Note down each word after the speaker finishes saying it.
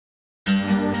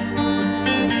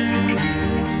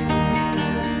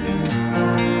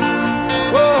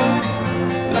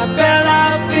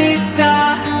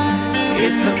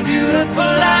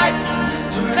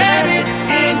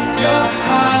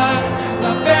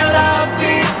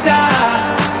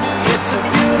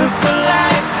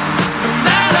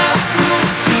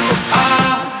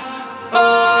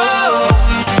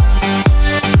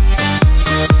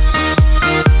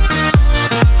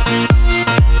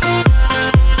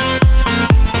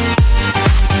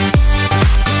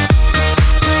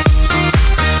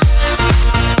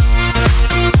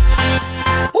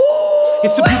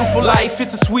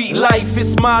it's a sweet life.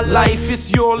 It's my life,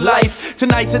 it's your life.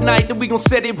 Tonight, that we gon'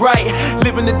 set it right.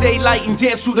 Live in the daylight and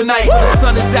dance through the night. When the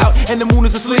sun is out and the moon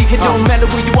is asleep. It don't matter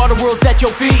where you are, the world's at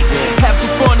your feet. Have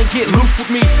some fun and get loose with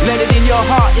me. Let it in your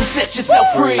heart and set yourself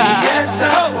free.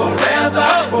 Fiesta,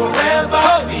 forever,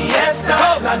 forever.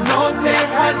 Fiesta, la noche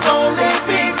has only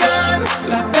begun.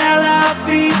 La bella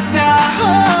vita,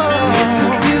 it's a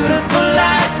beautiful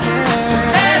life. So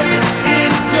let it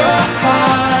in your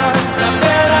heart. La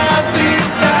bella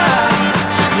vita,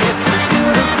 it's a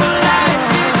beautiful life.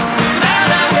 La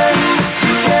la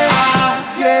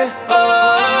yeah, oh.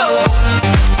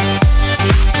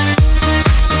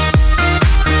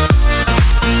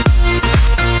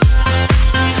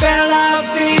 Bella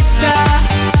vita,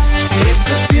 it's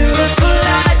a beautiful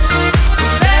life. So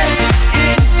let it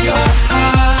in your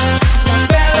heart. La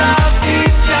bella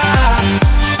vita,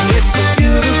 it's a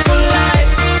beautiful life.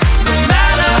 No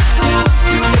matter who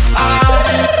you are.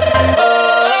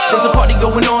 There's a party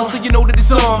going on, so you know that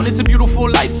it's on. It's a beautiful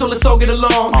life, so let's all get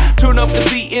along. Turn up the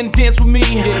beat and dance with me.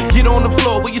 Get on the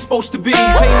floor where you're supposed to be.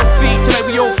 Playing the feet tonight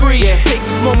we all free. Take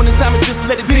this moment in time and just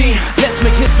let it be. Let's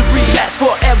make history last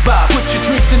forever. Put your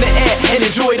drinks in the air and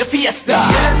enjoy the fiesta.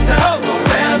 Fiesta,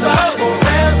 forever,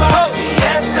 forever.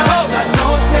 Fiesta, la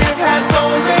noche has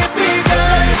only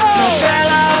begun. La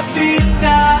bella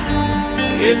vita,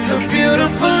 it's a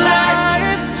beautiful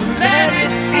life. So let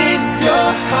it in your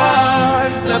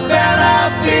heart. La bella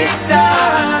vita,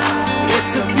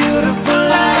 it's a beautiful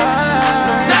life.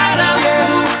 No matter who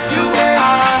you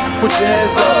are. Put your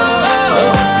hands up.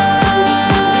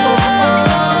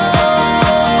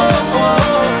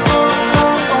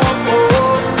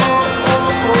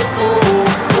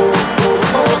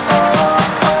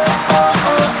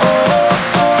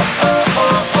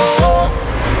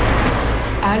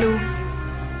 Allô?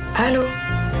 Allô?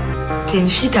 T'es une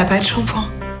fille, t'as pas de shampoing.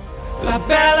 La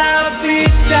bella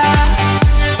vita.